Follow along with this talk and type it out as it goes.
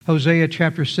Hosea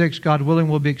chapter 6, God willing,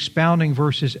 we'll be expounding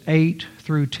verses 8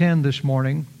 through 10 this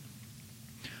morning.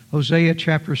 Hosea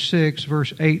chapter 6,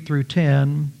 verse 8 through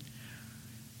 10.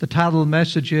 The title of the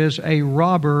message is A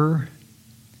Robber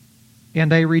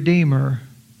and a Redeemer.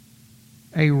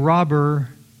 A Robber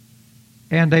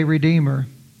and a Redeemer.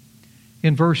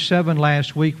 In verse 7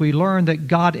 last week, we learned that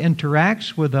God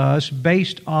interacts with us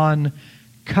based on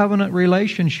covenant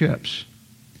relationships,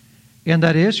 and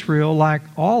that Israel, like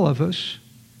all of us,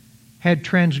 had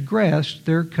transgressed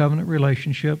their covenant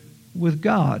relationship with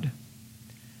God.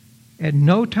 At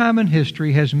no time in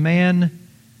history has man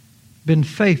been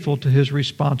faithful to his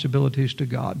responsibilities to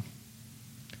God.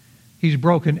 He's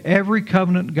broken every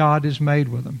covenant God has made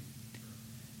with him.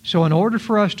 So in order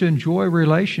for us to enjoy a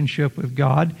relationship with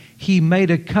God, He made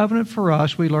a covenant for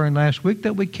us, we learned last week,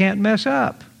 that we can't mess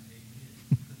up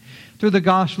through the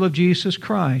gospel of Jesus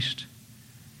Christ.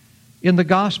 In the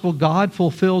gospel, God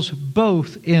fulfills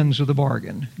both ends of the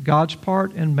bargain, God's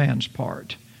part and man's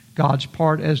part. God's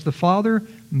part as the Father,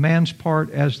 man's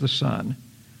part as the Son.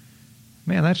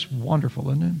 Man, that's wonderful,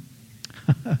 isn't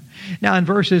it? Now, in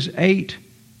verses 8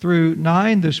 through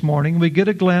 9 this morning, we get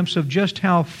a glimpse of just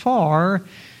how far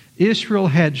Israel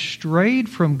had strayed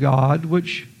from God,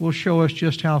 which will show us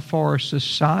just how far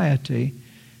society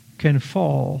can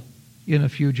fall in a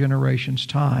few generations'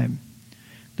 time.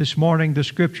 This morning, the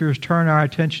Scriptures turn our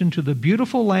attention to the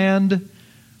beautiful land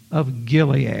of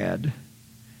Gilead.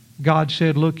 God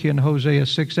said, look in Hosea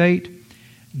 6:8,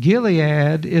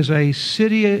 Gilead is a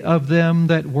city of them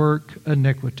that work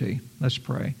iniquity. Let's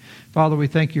pray. Father, we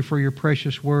thank You for Your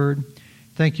precious word.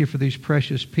 Thank You for these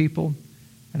precious people.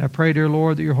 And I pray, dear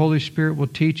Lord, that Your Holy Spirit will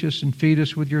teach us and feed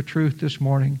us with Your truth this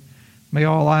morning. May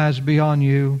all eyes be on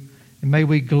You, and may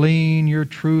we glean Your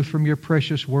truth from Your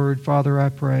precious word. Father, I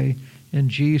pray in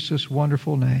Jesus'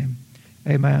 wonderful name.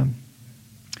 Amen.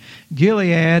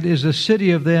 Gilead is a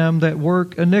city of them that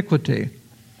work iniquity.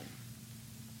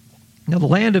 Now, the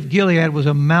land of Gilead was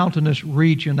a mountainous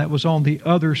region that was on the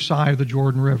other side of the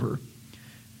Jordan River,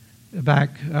 back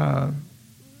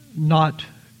not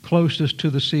closest to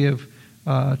the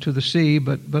sea,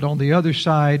 but on the other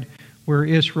side where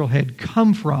Israel had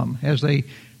come from as they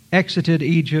exited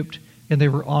Egypt and they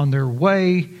were on their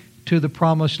way to the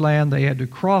promised land. They had to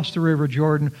cross the River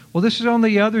Jordan. Well, this is on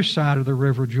the other side of the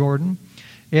River Jordan,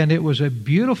 and it was a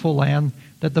beautiful land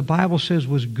that the Bible says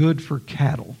was good for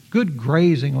cattle, good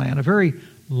grazing land, a very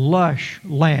lush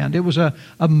land. It was a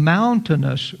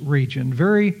mountainous region,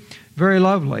 very, very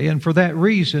lovely. And for that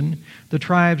reason, the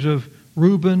tribes of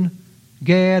Reuben,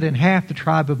 Gad, and half the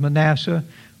tribe of Manasseh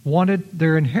wanted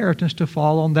their inheritance to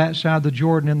fall on that side of the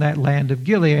Jordan in that land of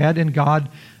Gilead, and God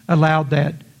allowed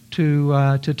that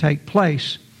to take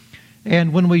place.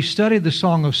 And when we studied the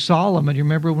Song of Solomon, you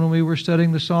remember when we were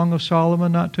studying the Song of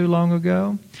Solomon not too long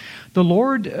ago? The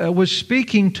Lord was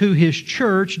speaking to His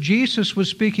church. Jesus was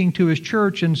speaking to His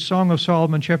church in Song of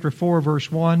Solomon chapter 4, verse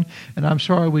 1. And I'm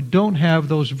sorry we don't have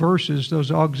those verses,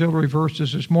 those auxiliary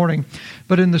verses this morning.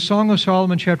 But in the Song of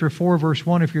Solomon chapter 4, verse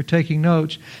 1, if you're taking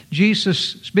notes, Jesus,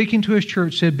 speaking to His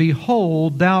church, said,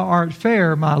 Behold, thou art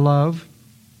fair, my love.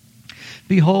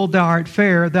 Behold, thou art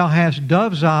fair, thou hast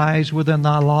dove's eyes within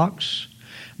thy locks.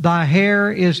 Thy hair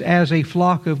is as a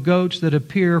flock of goats that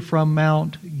appear from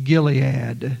Mount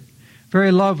Gilead.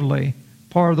 Very lovely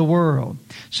part of the world.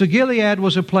 So Gilead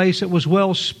was a place that was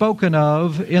well spoken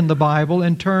of in the Bible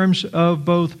in terms of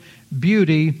both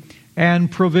beauty and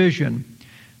provision.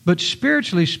 But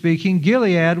spiritually speaking,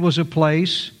 Gilead was a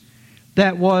place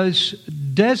that was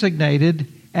designated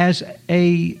as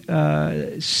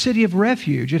a city of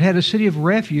refuge. It had a city of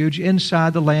refuge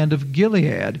inside the land of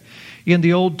Gilead. In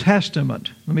the Old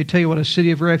Testament, let me tell you what a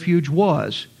city of refuge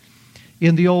was.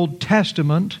 In the Old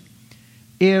Testament,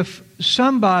 if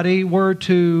somebody were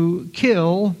to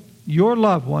kill your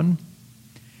loved one,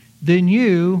 then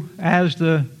you, as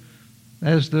the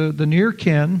near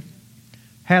kin,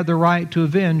 had the right to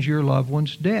avenge your loved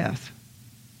one's death.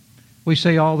 We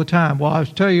say all the time, well, I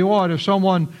tell you what, if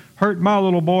someone hurt my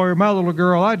little boy or my little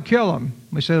girl, I'd kill him.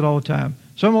 We say it all the time.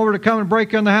 Someone were to come and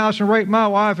break in the house and rape my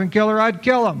wife and kill her, I'd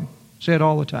kill him. Say it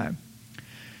all the time.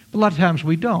 But a lot of times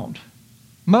we don't.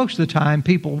 Most of the time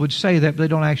people would say that, but they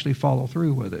don't actually follow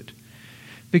through with it,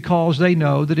 because they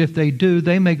know that if they do,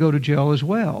 they may go to jail as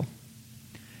well.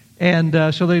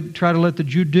 And so they try to let the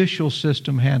judicial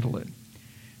system handle it.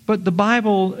 But the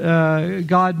Bible,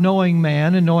 God knowing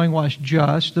man and knowing what's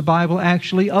just, the Bible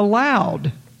actually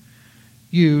allowed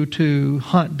you to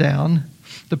hunt down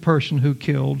the person who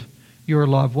killed your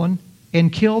loved one and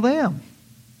kill them.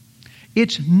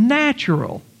 It's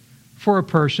natural for a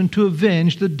person to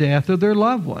avenge the death of their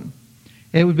loved one.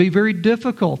 It would be very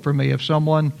difficult for me if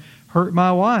someone hurt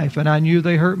my wife and I knew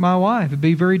they hurt my wife. It would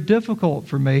be very difficult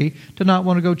for me to not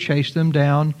want to go chase them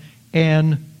down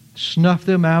and snuff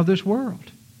them out of this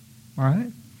world. All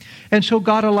right? And so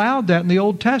God allowed that in the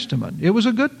Old Testament. It was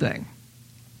a good thing.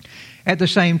 At the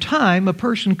same time, a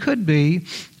person could be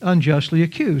unjustly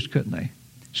accused, couldn't they?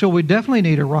 So we definitely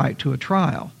need a right to a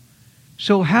trial.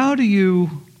 So how do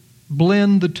you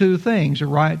blend the two things, a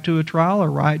right to a trial, a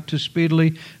right to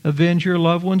speedily avenge your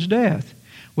loved one's death?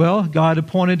 Well, God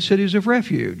appointed cities of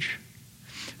refuge.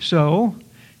 So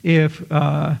if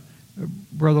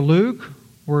Brother Luke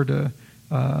were to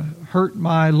hurt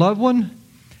my loved one,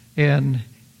 and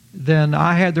then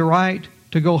I had the right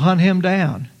to go hunt him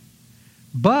down.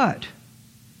 But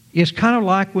it's kind of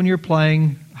like when you're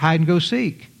playing hide and go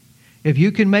seek. If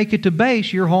you can make it to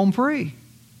base, you're home free.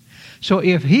 So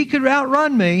if he could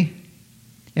outrun me,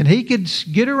 and he could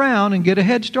get around and get a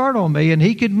head start on me, and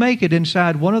he could make it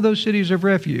inside one of those cities of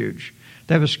refuge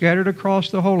that was scattered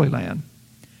across the Holy Land,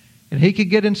 and he could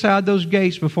get inside those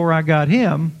gates before I got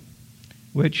him,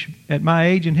 which at my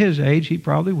age and his age, he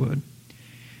probably would.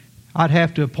 I'd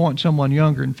have to appoint someone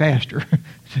younger and faster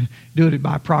to do it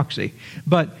by proxy.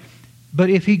 But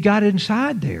if he got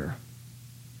inside there,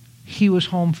 he was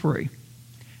home free.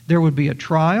 There would be a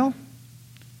trial,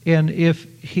 and if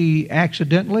he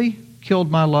accidentally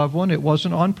killed my loved one, it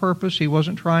wasn't on purpose, he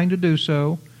wasn't trying to do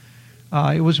so.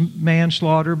 It was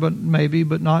manslaughter, but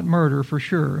not murder for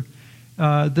sure.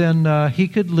 Then he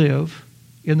could live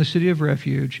in the city of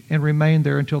refuge and remain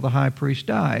there until the high priest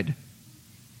died.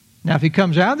 Now, if he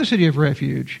comes out of the city of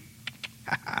refuge,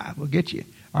 we'll get you,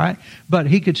 all right? But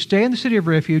he could stay in the city of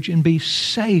refuge and be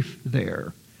safe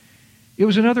there. It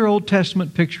was another Old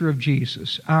Testament picture of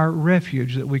Jesus, our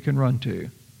refuge that we can run to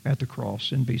at the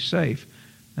cross and be safe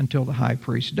until the high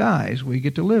priest dies. We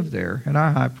get to live there, and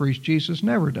our high priest, Jesus,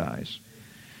 never dies.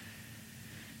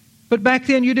 But back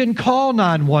then, you didn't call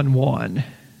 911.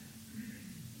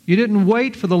 You didn't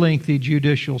wait for the lengthy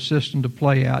judicial system to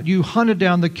play out. You hunted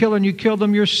down the killer and you killed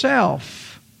them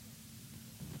yourself.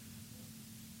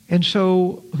 And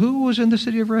so, who was in the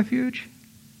city of refuge?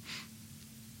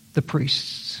 The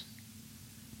priests.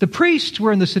 The priests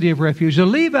were in the city of refuge. The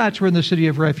Levites were in the city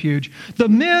of refuge. The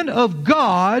men of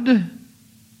God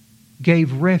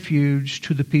gave refuge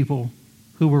to the people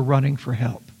who were running for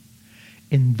help.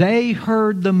 And they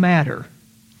heard the matter.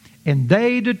 And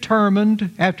they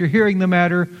determined, after hearing the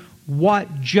matter,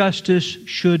 what justice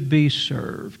should be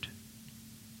served.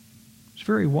 It's a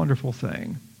very wonderful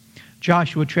thing.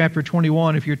 Joshua chapter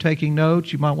 21, if you're taking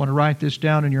notes, you might want to write this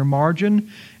down in your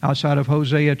margin, outside of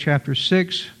Hosea chapter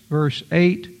 6, verse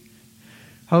 8.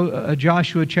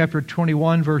 Joshua chapter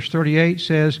 21, verse 38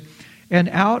 says, "And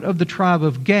out of the tribe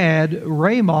of Gad,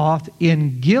 Ramoth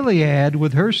in Gilead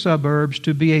with her suburbs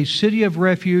to be a city of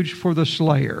refuge for the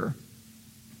slayer."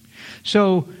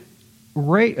 So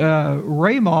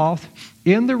Ramoth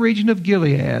in the region of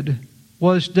Gilead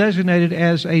was designated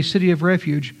as a city of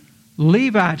refuge.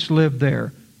 Levites lived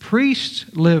there. Priests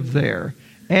lived there.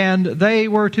 And they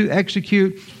were to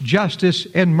execute justice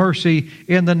and mercy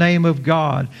in the name of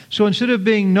God. So instead of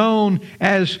being known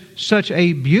as such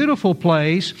a beautiful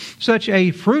place, such a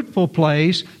fruitful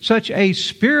place, such a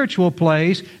spiritual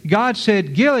place, God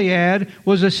said Gilead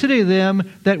was a city of them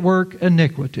that work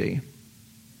iniquity.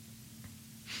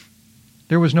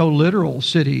 There was no literal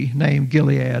city named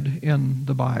Gilead in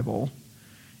the Bible.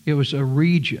 It was a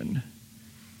region.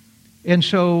 And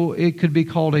so it could be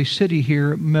called a city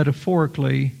here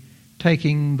metaphorically,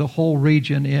 taking the whole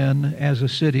region in as a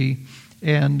city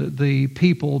and the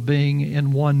people being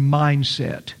in one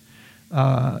mindset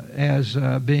as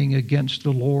being against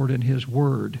the Lord and His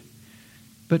Word.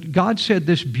 But God said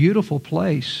this beautiful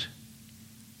place,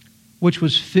 which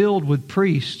was filled with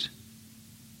priests,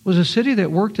 was a city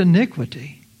that worked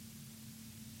iniquity.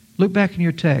 Look back in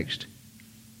your text.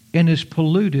 And is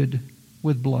polluted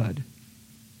with blood.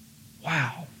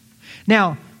 Wow.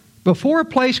 Now, before a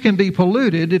place can be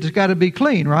polluted, it's got to be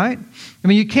clean, right? I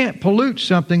mean, you can't pollute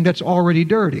something that's already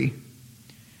dirty.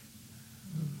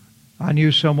 I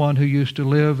knew someone who used to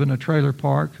live in a trailer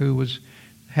park who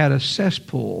had a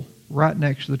cesspool right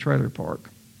next to the trailer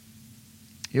park.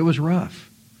 It was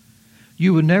rough.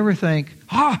 You would never think,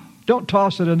 don't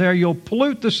toss it in there, you'll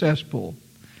pollute the cesspool.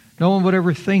 No one would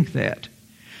ever think that.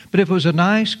 But if it was a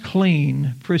nice,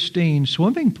 clean, pristine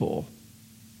swimming pool,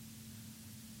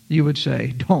 you would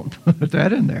say, don't put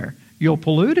that in there. You'll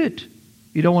pollute it.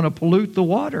 You don't want to pollute the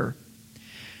water.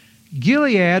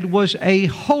 Gilead was a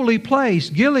holy place.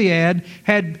 Gilead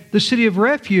had the city of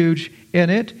refuge in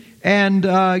it And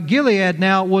Gilead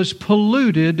now was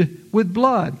polluted with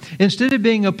blood. Instead of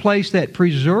being a place that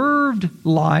preserved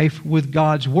life with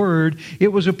God's Word,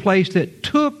 it was a place that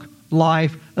took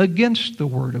life against the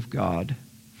Word of God.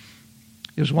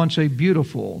 It was once a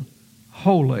beautiful,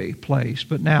 holy place,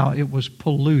 but now it was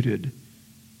polluted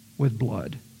with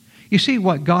blood. You see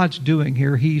what God's doing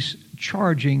here? He's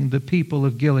charging the people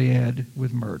of Gilead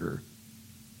with murder,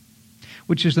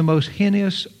 which is the most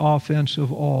heinous offense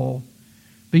of all.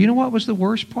 But you know what was the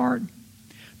worst part?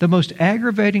 The most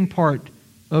aggravating part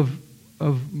of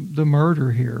the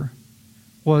murder here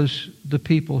was the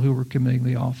people who were committing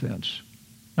the offense,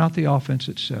 not the offense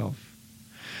itself.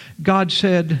 God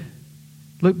said,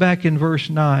 look back in verse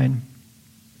 9,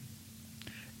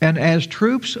 and as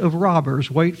troops of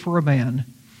robbers wait for a man,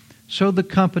 so the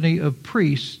company of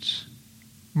priests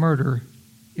murder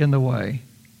in the way.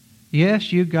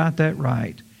 Yes, you got that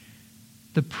right.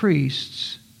 The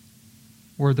priests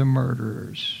were the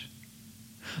murderers.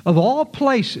 Of all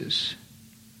places,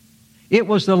 it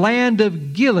was the land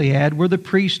of Gilead where the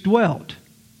priests dwelt,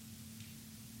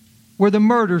 where the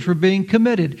murders were being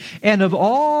committed. And of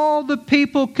all the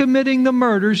people committing the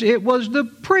murders, it was the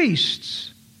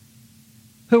priests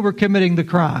who were committing the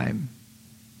crime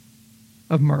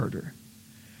of murder.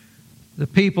 The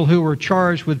people who were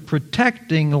charged with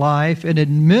protecting life and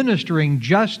administering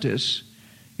justice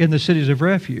in the cities of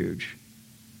refuge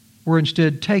were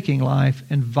instead taking life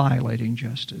and violating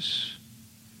justice.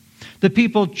 The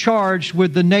people charged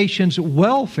with the nation's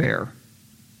welfare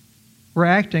were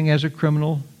acting as a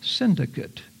criminal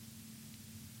syndicate.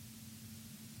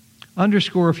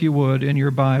 Underscore, if you would, in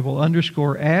your Bible,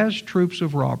 underscore as troops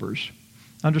of robbers.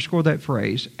 Underscore that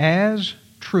phrase, as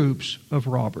troops of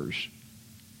robbers.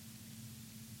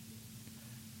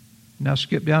 Now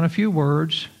skip down a few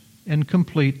words and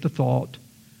complete the thought.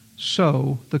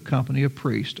 So the company of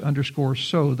priests. Underscore,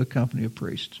 so the company of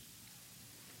priests.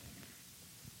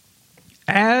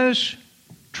 As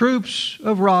troops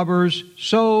of robbers,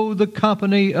 so the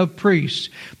company of priests.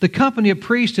 The company of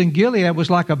priests in Gilead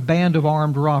was like a band of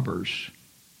armed robbers.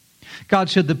 God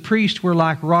said the priests were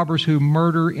like robbers who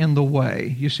murder in the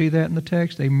way. You see that in the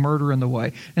text? They murder in the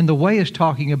way. And the way is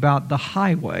talking about the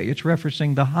highway. It's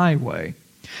referencing the highway.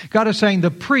 God is saying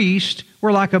the priests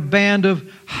were like a band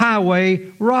of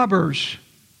highway robbers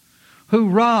who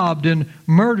robbed and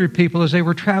murdered people as they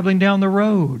were traveling down the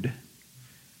road.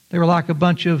 They were like a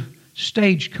bunch of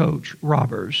stagecoach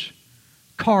robbers,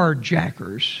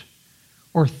 carjackers,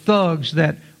 or thugs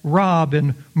that rob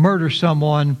and murder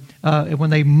someone when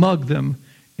they mug them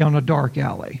on a dark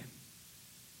alley.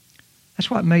 That's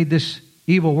what made this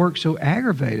evil work so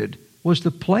aggravated, was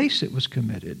the place it was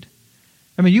committed.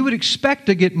 I mean, you would expect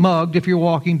to get mugged if you're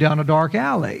walking down a dark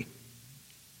alley.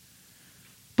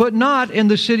 But not in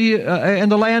the city, in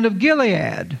the land of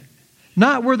Gilead.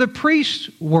 Not where the priests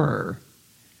were.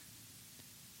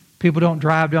 People don't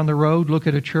drive down the road, look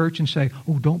at a church and say,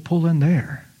 oh, don't pull in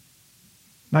there.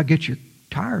 Might get your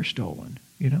tires stolen,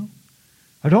 you know.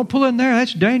 Or don't pull in there,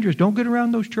 that's dangerous. Don't get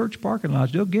around those church parking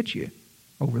lots. They'll get you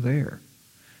over there.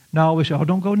 Now we say, oh,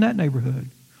 don't go in that neighborhood.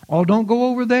 Oh, don't go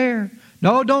over there.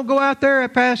 No, don't go out there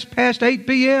at past 8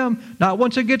 p.m. Not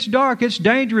once it gets dark. It's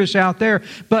dangerous out there.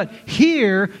 But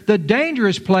here, the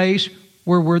dangerous place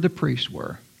were where the priests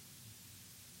were.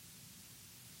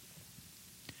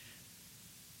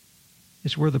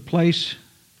 It's where the place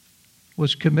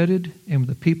was committed and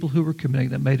the people who were committing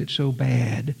that made it so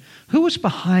bad. Who was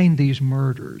behind these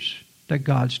murders that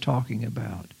God's talking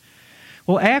about?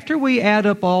 Well, after we add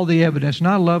up all the evidence, and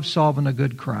I love solving a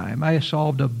good crime. I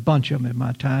solved a bunch of them in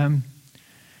my time.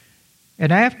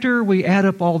 And after we add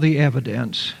up all the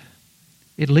evidence,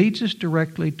 it leads us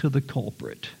directly to the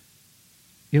culprit.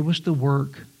 It was the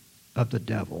work of the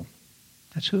devil.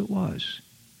 That's who it was.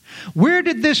 Where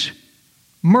did this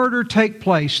murder take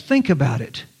place? Think about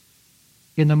it.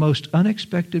 In the most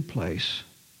unexpected place,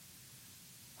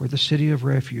 where the city of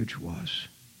refuge was.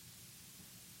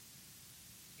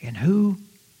 And who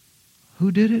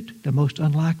did it? The most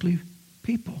unlikely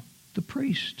people, the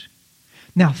priest.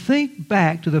 Now think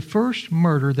back to the first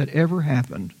murder that ever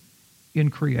happened in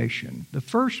creation. The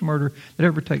first murder that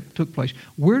ever took place.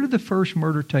 Where did the first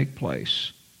murder take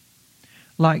place?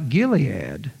 Like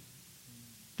Gilead,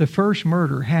 the first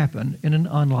murder happened in an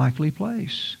unlikely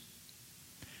place.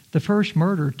 The first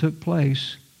murder took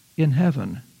place in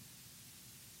heaven.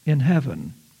 In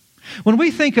heaven. When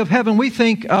we think of heaven, we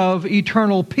think of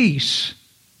eternal peace,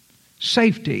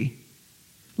 safety,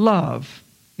 love,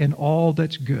 and all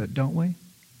that's good, don't we?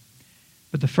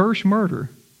 But the first murder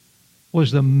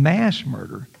was the mass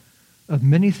murder of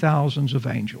many thousands of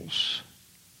angels.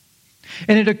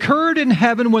 And it occurred in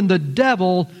heaven when the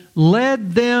devil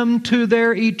led them to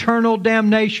their eternal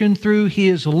damnation through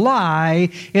his lie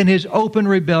and his open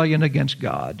rebellion against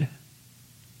God.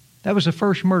 That was the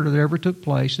first murder that ever took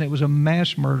place, and it was a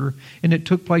mass murder, and it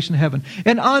took place in heaven.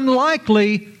 An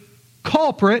unlikely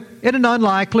culprit in an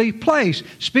unlikely place.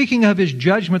 Speaking of his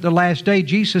judgment the last day,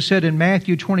 Jesus said in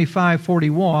Matthew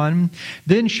 25:41,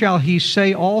 "Then shall he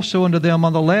say also unto them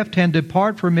on the left hand,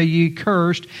 Depart from me, ye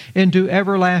cursed, into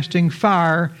everlasting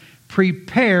fire,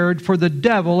 prepared for the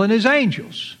devil and his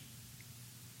angels."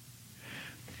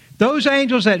 Those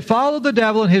angels that follow the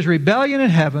devil in his rebellion in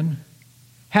heaven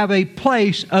have a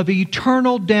place of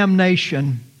eternal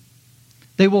damnation.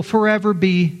 They will forever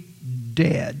be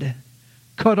dead,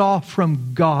 cut off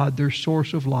from God, their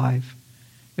source of life,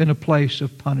 in a place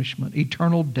of punishment,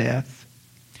 eternal death.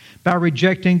 By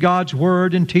rejecting God's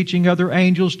word and teaching other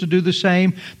angels to do the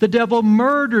same, the devil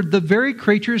murdered the very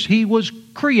creatures he was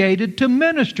created to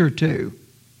minister to.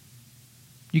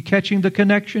 You catching the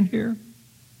connection here?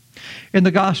 In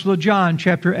the Gospel of John,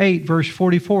 chapter 8, verse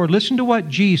 44, listen to what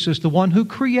Jesus, the one who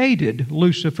created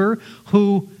Lucifer,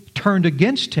 who turned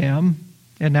against him,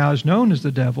 and now is known as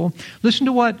the devil. Listen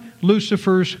to what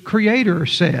Lucifer's creator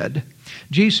said.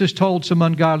 Jesus told some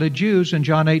ungodly Jews in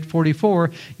John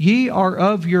 8:44, "Ye are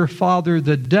of your father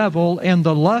the devil, and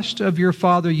the lust of your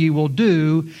father ye will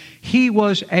do. He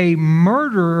was a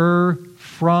murderer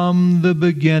from the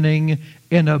beginning,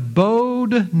 and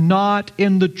abode not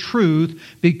in the truth,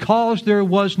 because there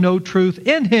was no truth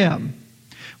in him.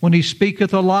 When he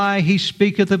speaketh a lie, he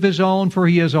speaketh of his own, for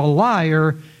he is a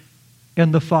liar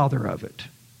and the father of it."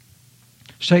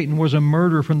 Satan was a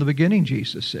murderer from the beginning,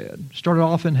 Jesus said. Started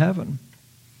off in heaven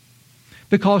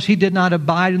because he did not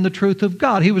abide in the truth of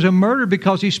God. He was a murderer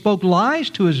because he spoke lies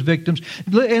to his victims.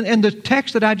 In the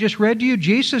text that I just read to you,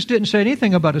 Jesus didn't say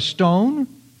anything about a stone.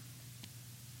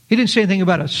 He didn't say anything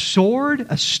about a sword,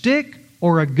 a stick,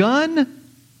 or a gun.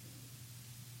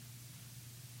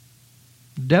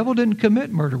 The devil didn't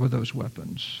commit murder with those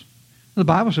weapons. The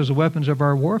Bible says the weapons of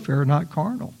our warfare are not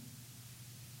carnal,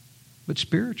 but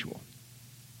spiritual.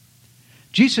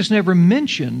 Jesus never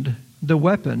mentioned the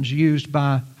weapons used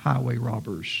by highway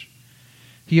robbers.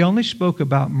 He only spoke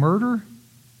about murder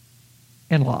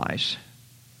and lies.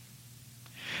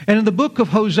 And in the book of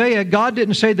Hosea, God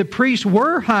didn't say the priests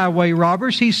were highway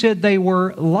robbers. He said they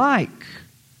were like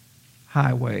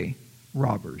highway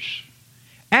robbers.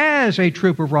 As a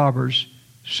troop of robbers,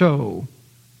 so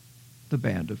the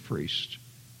band of priests.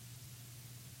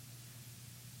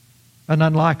 An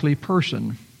unlikely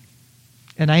person,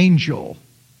 an angel,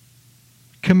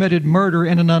 committed murder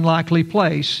in an unlikely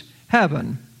place,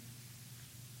 heaven.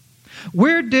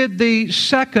 Where did the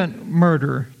second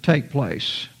murder take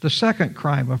place? The second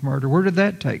crime of murder, where did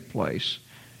that take place?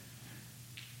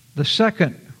 The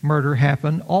second murder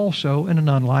happened also in an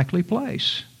unlikely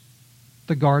place,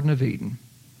 the Garden of Eden.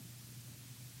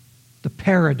 The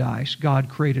paradise God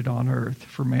created on earth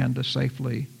for man to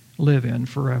safely live in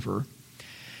forever.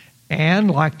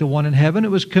 And like the one in heaven,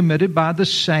 it was committed by the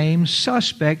same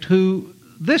suspect who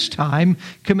this time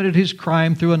committed his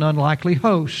crime through an unlikely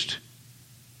host,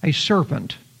 a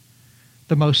serpent,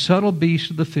 the most subtle beast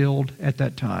of the field at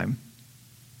that time.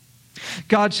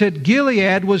 God said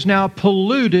Gilead was now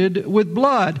polluted with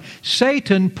blood.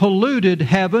 Satan polluted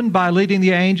heaven by leading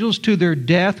the angels to their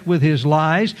death with his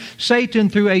lies. Satan,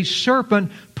 through a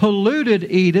serpent, polluted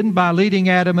Eden by leading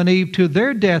Adam and Eve to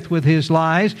their death with his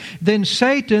lies. Then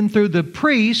Satan, through the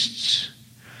priests,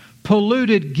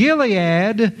 polluted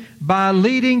Gilead by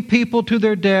leading people to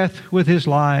their death with his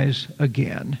lies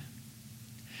again.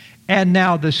 And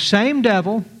now the same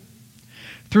devil,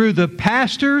 through the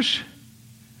pastors,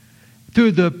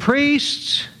 through the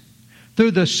priests,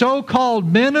 through the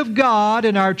so-called men of God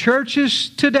in our churches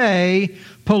today,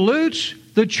 pollutes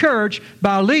the church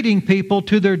by leading people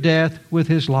to their death with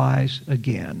his lies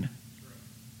again.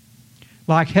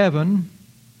 Like heaven,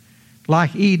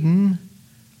 like Eden,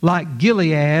 like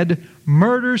Gilead,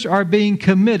 murders are being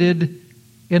committed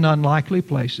in unlikely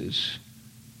places.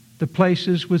 The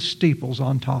places with steeples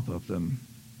on top of them.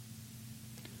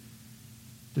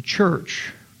 The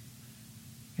church.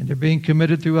 And they're being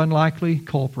committed through unlikely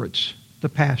culprits. The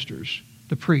pastors,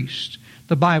 the priests,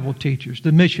 the Bible teachers,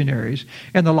 the missionaries,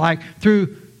 and the like,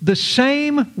 through the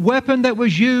same weapon that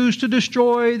was used to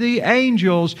destroy the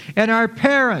angels and our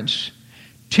parents.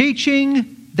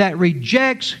 Teaching that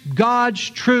rejects God's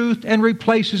truth and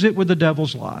replaces it with the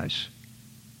devil's lies.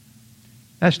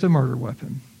 That's the murder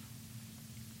weapon.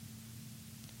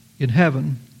 In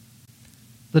heaven,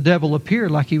 the devil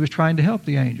appeared like he was trying to help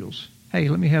the angels. Hey,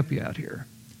 let me help you out here.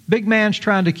 Big man's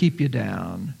trying to keep you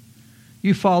down.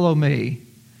 You follow me.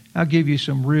 I'll give you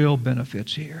some real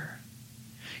benefits here.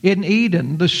 In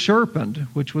Eden, the serpent,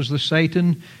 which was the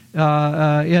Satan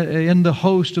in the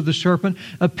host of the serpent,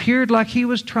 appeared like he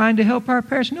was trying to help our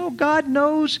parents. No, God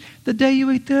knows the day you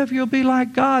eat thereof, you'll be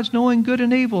like gods, knowing good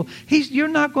and evil. You're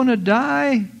not going to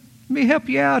die. Let me help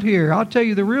you out here. I'll tell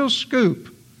you the real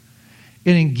scoop.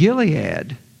 And in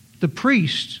Gilead, the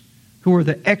priests, who were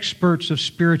the experts of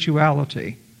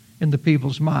spirituality in the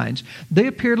people's minds, they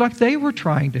appeared like they were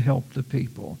trying to help the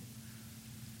people.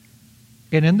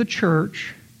 And in the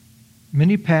church,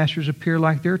 many pastors appear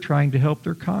like they're trying to help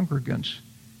their congregants.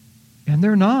 And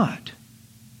they're not.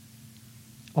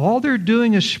 All they're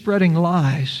doing is spreading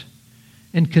lies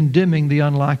and condemning the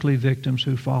unlikely victims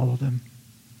who follow them.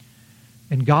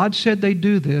 And God said they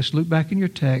do this, look back in your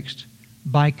text,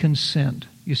 by consent.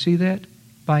 You see that?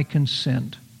 By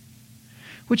consent.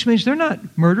 Which means they're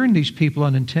not murdering these people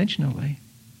unintentionally.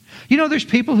 You know, there's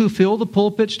people who fill the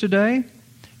pulpits today, and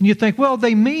you think, well,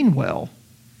 they mean well.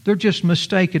 They're just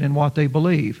mistaken in what they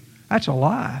believe. That's a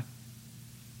lie.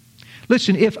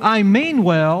 Listen, if I mean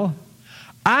well,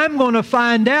 I'm going to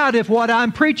find out if what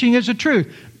I'm preaching is the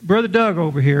truth. Brother Doug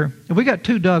over here, and we got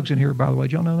 2 Dougs in here, by the way.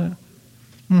 Did y'all know that?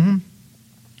 Mm-hmm.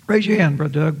 Raise your hand,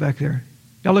 Brother Doug, back there.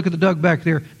 Y'all look at the Doug back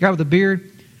there, guy with the beard.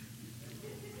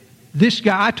 This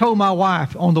guy, I told my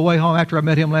wife on the way home after I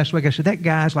met him last week, I said, that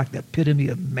guy's like the epitome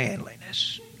of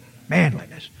manliness.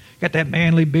 Manliness. Got that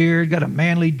manly beard, got a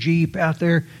manly Jeep out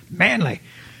there. Manly.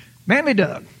 Manly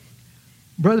Doug.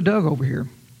 Brother Doug over here,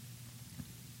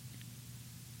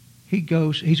 he's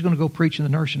going to go preach in the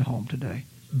nursing home today.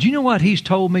 Do you know what he's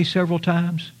told me several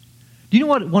times? Do you know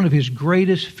what one of his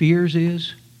greatest fears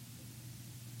is?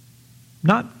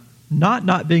 Not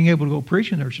being able to go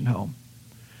preach in the nursing home.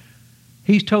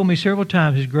 He's told me several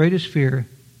times his greatest fear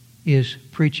is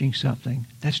preaching something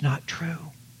that's not true.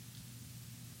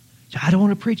 So I don't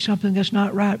want to preach something that's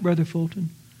not right, Brother Fulton.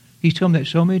 He's told me that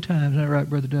so many times. Not right,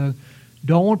 Brother Doug.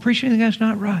 Don't want to preach anything that's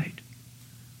not right.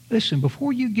 Listen,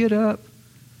 before you get up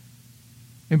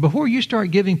and before you start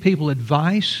giving people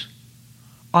advice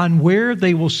on where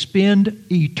they will spend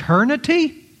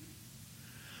eternity,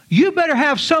 you better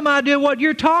have some idea what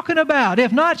you're talking about.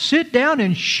 If not, sit down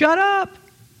and shut up.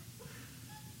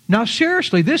 Now,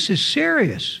 seriously, this is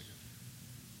serious.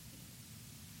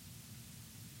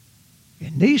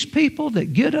 And these people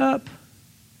that get up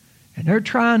and they're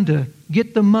trying to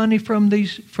get the money from their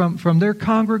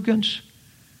congregants,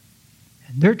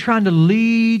 and they're trying to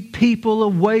lead people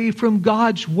away from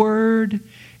God's Word,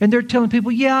 and they're telling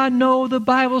people, yeah, I know the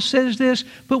Bible says this,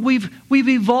 but we've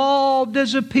evolved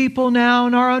as a people now,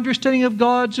 and our understanding of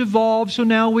God's evolved, so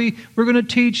now we're going to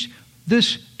teach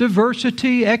this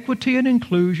diversity, equity, and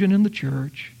inclusion in the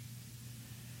church.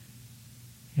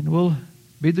 And we'll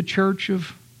be the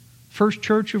first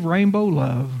church of rainbow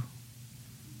love.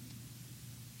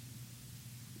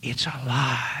 It's a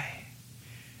lie.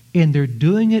 And they're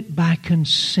doing it by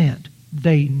consent.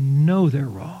 They know they're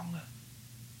wrong.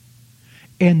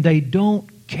 And they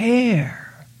don't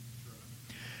care.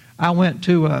 I went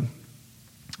to a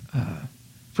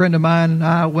friend of mine and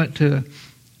I went to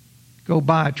go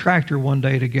buy a tractor one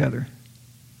day together.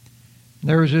 And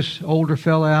there was this older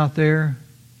fella out there,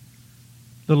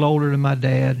 a little older than my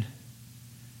dad.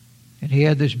 And he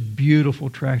had this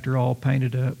beautiful tractor all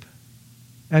painted up.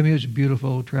 I mean, it was a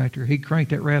beautiful old tractor. He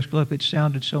cranked that rascal up. It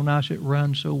sounded so nice. It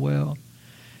runs so well.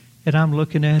 And I'm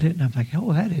looking at it, and I'm like,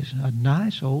 oh, that is a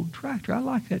nice old tractor. I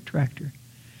like that tractor.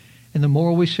 And the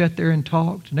more we sat there and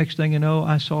talked, next thing you know,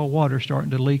 I saw water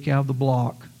starting to leak out of the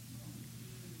block.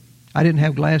 I didn't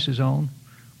have glasses on,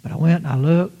 but I went and I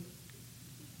looked.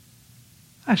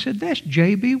 I said, that's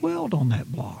J.B. Weld on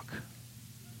that block.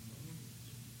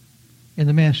 And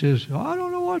the man says, oh, I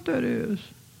don't know what that is.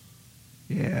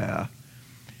 Yeah.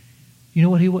 You know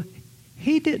what he was?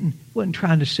 He wasn't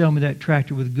trying to sell me that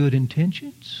tractor with good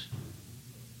intentions.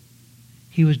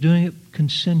 He was doing it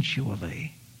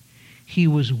consensually. He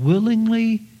was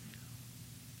willingly,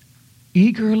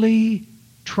 eagerly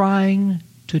trying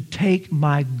to take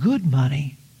my good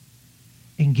money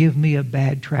and give me a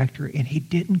bad tractor, and he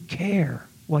didn't care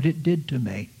what it did to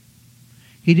me.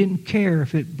 He didn't care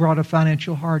if it brought a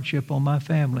financial hardship on my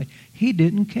family. He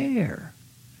didn't care.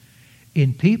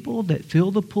 And people that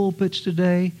fill the pulpits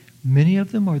today, many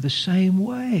of them are the same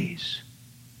ways.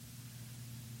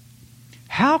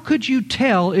 How could you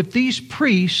tell if these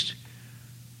priests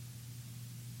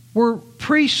were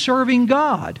priests serving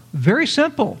God? Very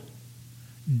simple.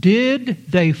 Did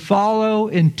they follow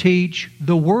and teach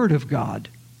the Word of God?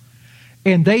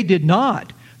 And they did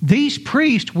not. These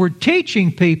priests were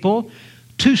teaching people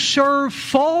to serve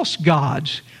false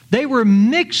gods. They were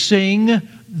mixing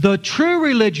the true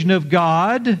religion of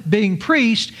God, being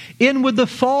priests, in with the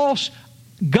false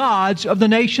gods of the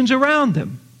nations around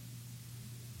them,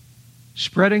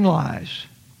 spreading lies.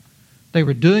 They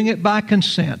were doing it by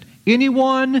consent.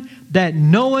 Anyone that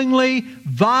knowingly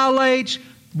violates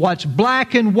what's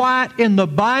black and white in the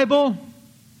Bible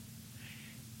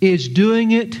is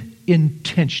doing it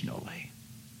intentionally.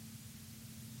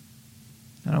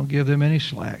 I don't give them any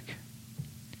slack.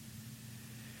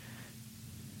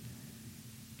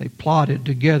 They plotted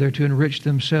together to enrich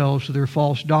themselves with their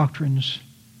false doctrines,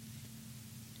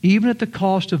 even at the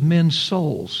cost of men's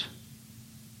souls.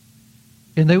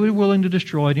 And they were willing to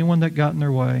destroy anyone that got in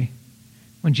their way.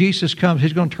 When Jesus comes,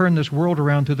 He's going to turn this world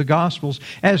around through the Gospels.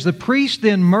 As the priest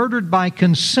then murdered by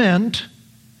consent,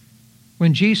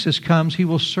 when Jesus comes, He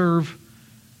will serve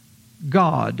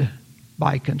God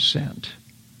by consent.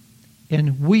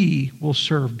 And we will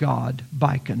serve God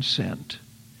by consent.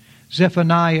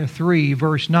 Zephaniah 3,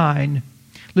 verse 9.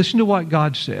 Listen to what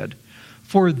God said.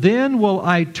 For then will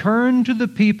I turn to the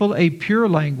people a pure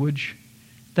language,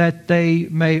 that they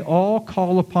may all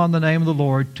call upon the name of the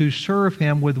Lord to serve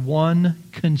Him with one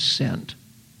consent.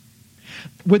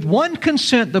 With one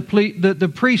consent,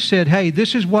 the priest said, hey,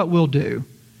 this is what we'll do.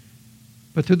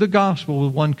 But through the gospel,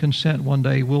 with one consent, one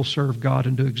day we'll serve God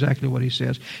and do exactly what He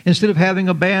says. Instead of having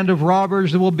a band of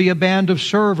robbers, there will be a band of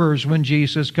servers when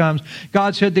Jesus comes.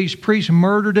 God said these priests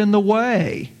murdered in the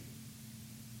way.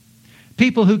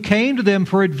 People who came to them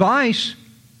for advice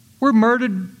were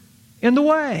murdered in the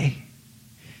way.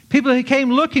 People who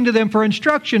came looking to them for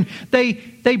instruction,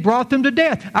 they brought them to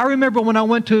death. I remember when I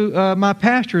went to my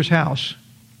pastor's house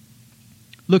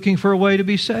looking for a way to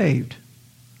be saved.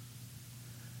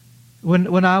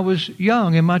 When I was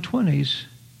young, in my 20s,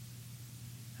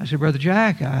 I said, Brother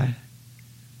Jack, I'm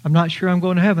not sure I'm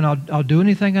going to heaven. I'll do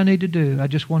anything I need to do. I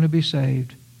just want to be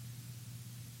saved.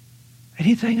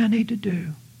 Anything I need to do.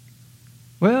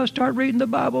 Well, start reading the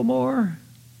Bible more.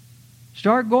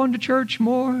 Start going to church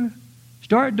more.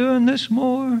 Start doing this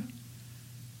more.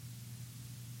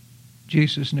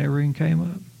 Jesus never even came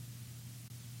up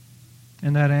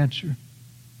in that answer.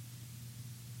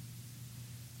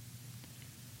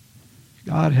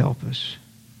 God help us.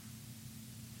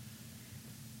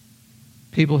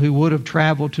 People who would have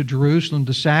traveled to Jerusalem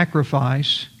to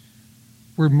sacrifice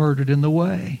were murdered in the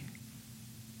way.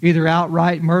 Either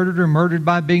outright murdered or murdered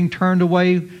by being turned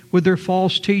away with their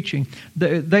false teaching.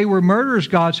 They were murderers,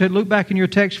 God said. Look back in your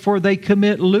text, for they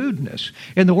commit lewdness.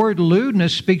 And the word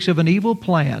lewdness speaks of an evil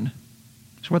plan.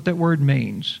 That's what that word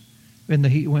means in the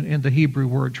Hebrew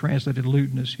word translated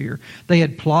lewdness here. They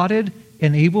had plotted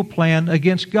an evil plan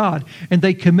against God. And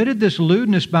they committed this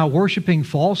lewdness by worshiping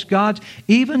false gods,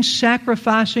 even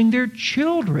sacrificing their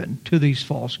children to these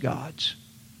false gods.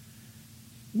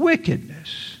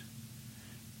 Wickedness.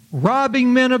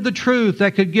 Robbing men of the truth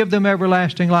that could give them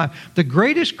everlasting life. The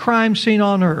greatest crime seen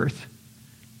on earth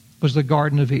was the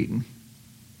Garden of Eden.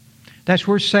 That's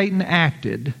where Satan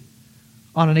acted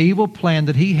on an evil plan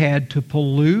that he had to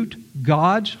pollute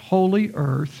God's holy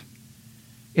earth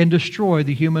and destroy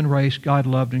the human race God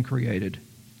loved and created.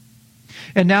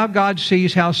 And now God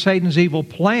sees how Satan's evil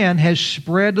plan has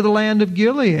spread to the land of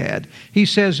Gilead. He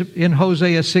says in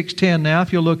Hosea 6:10 now,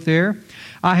 if you'll look there,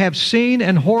 I have seen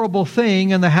an horrible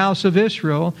thing in the house of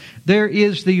Israel. There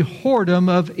is the whoredom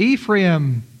of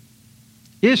Ephraim.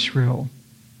 Israel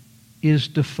is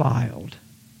defiled.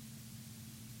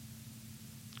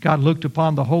 God looked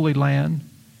upon the holy land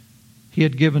He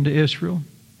had given to Israel.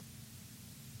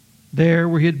 There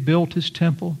where He had built His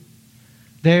temple.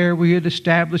 There where He had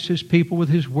established His people with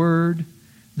His word.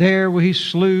 There where He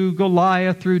slew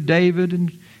Goliath through David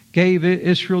and gave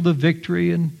Israel the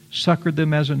victory and succored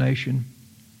them as a nation.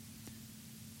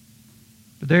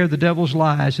 But there the devil's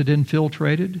lies had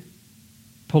infiltrated,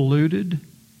 polluted,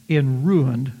 and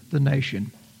ruined the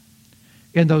nation.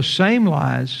 And those same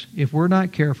lies, if we're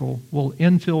not careful, will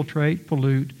infiltrate,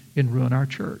 pollute, and ruin our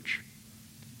church.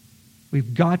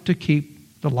 We've got to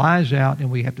keep the lies out, and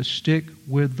we have to stick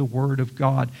with the Word of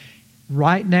God.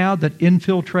 Right now, that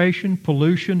infiltration,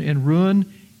 pollution, and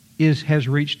ruin has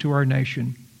reached to our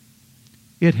nation.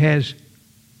 It has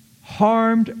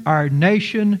harmed our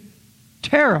nation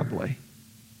terribly.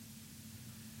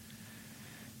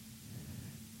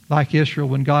 Like Israel,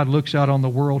 when God looks out on the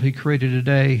world He created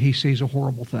today, He sees a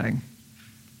horrible thing.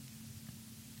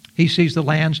 He sees the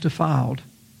lands defiled.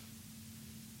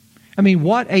 I mean,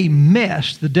 what a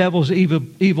mess the devil's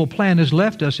evil plan has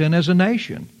left us in as a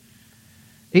nation.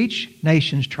 Each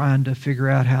nation's trying to figure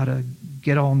out how to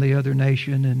get on the other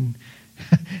nation and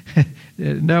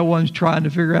No one's trying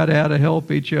to figure out how to help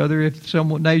each other. If some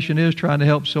nation is trying to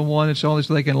help someone, it's only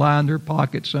so they can line their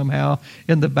pockets somehow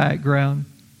in the background.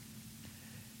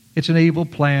 It's an evil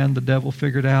plan the devil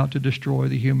figured out to destroy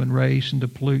the human race and to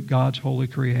pollute God's holy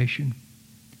creation.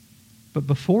 But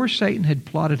before Satan had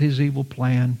plotted his evil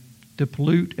plan to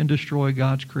pollute and destroy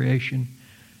God's creation,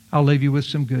 I'll leave you with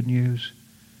some good news.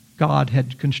 God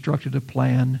had constructed a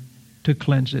plan to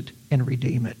cleanse it and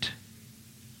redeem it.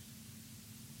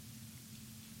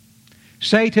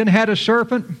 Satan had a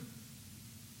serpent.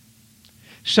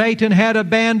 Satan had a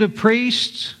band of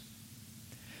priests.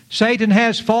 Satan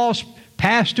has false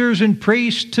pastors and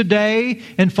priests today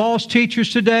and false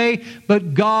teachers today,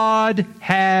 but God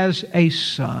has a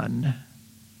Son.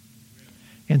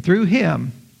 And through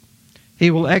Him, He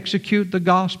will execute the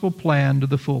gospel plan to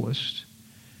the fullest.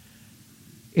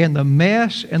 And the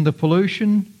mess and the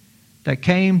pollution that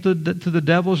came to the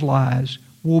devil's lies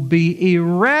will be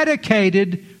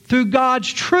eradicated through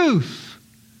God's truth.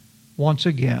 Once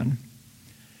again,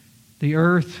 the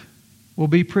earth will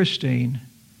be pristine.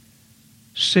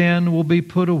 Sin will be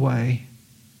put away,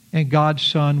 and God's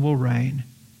Son will reign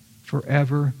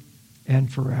forever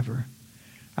and forever.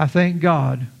 I thank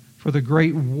God for the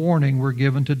great warning we're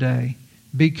given today.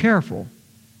 Be careful,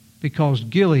 because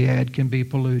Gilead can be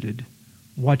polluted.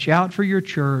 Watch out for your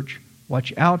church.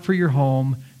 Watch out for your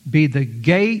home. Be the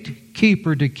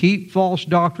gatekeeper to keep false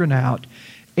doctrine out.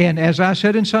 And as I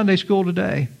said in Sunday school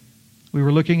today, we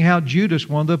were looking how Judas,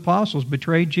 one of the apostles,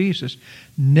 betrayed Jesus.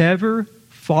 Never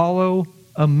follow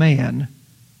a man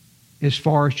as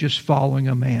far as just following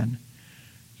a man.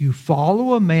 You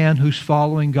follow a man who's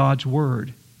following God's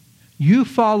Word. You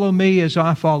follow me as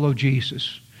I follow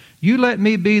Jesus. You let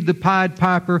me be the Pied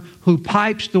Piper who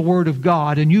pipes the Word of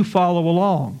God, and you follow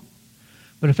along.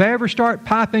 But if I ever start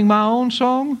piping my own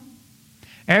song,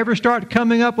 ever start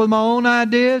coming up with my own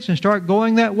ideas and start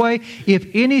going that way, if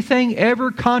anything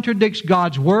ever contradicts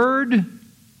God's Word,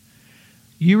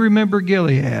 you remember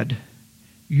Gilead.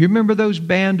 You remember those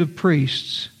band of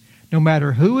priests. No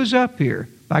matter who is up here,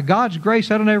 by God's grace,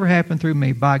 that'll never happen through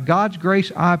me. By God's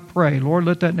grace, I pray, Lord,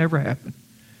 let that never happen.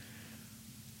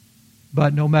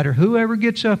 But no matter who ever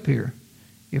gets up here,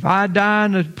 if I die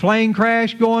in a plane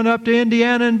crash going up to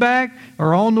Indiana and back,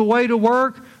 or on the way to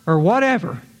work, or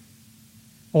whatever,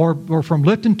 or from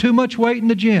lifting too much weight in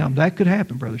the gym, that could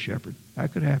happen, Brother Shepherd.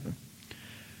 That could happen.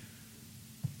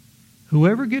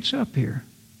 Whoever gets up here,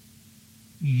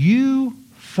 you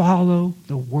follow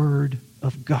the Word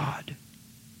of God,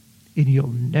 and you'll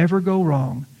never go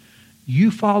wrong.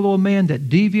 You follow a man that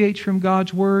deviates from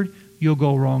God's Word, you'll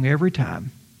go wrong every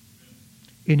time.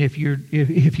 And if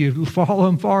you follow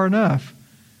him far enough,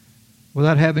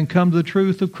 without having come to the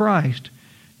truth of Christ,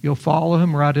 you'll follow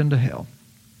him right into hell.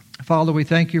 Father, we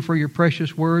thank you for your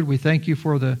precious Word. We thank you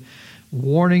for the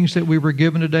warnings that we were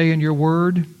given today in your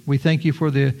Word. We thank you for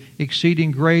the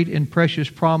exceeding great and precious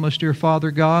promise, dear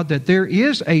Father God, that there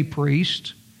is a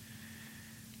priest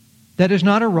that is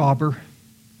not a robber.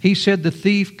 He said the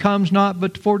thief comes not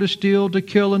but for to steal, to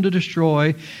kill, and to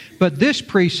destroy. But this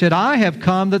priest said, I have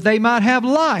come that they might have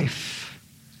life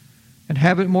and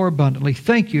have it more abundantly.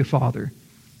 Thank you, Father,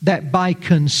 that by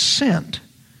consent,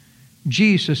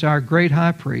 Jesus, our great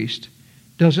high priest,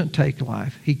 doesn't take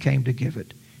life. He came to give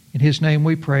it. In His name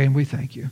we pray and we thank you.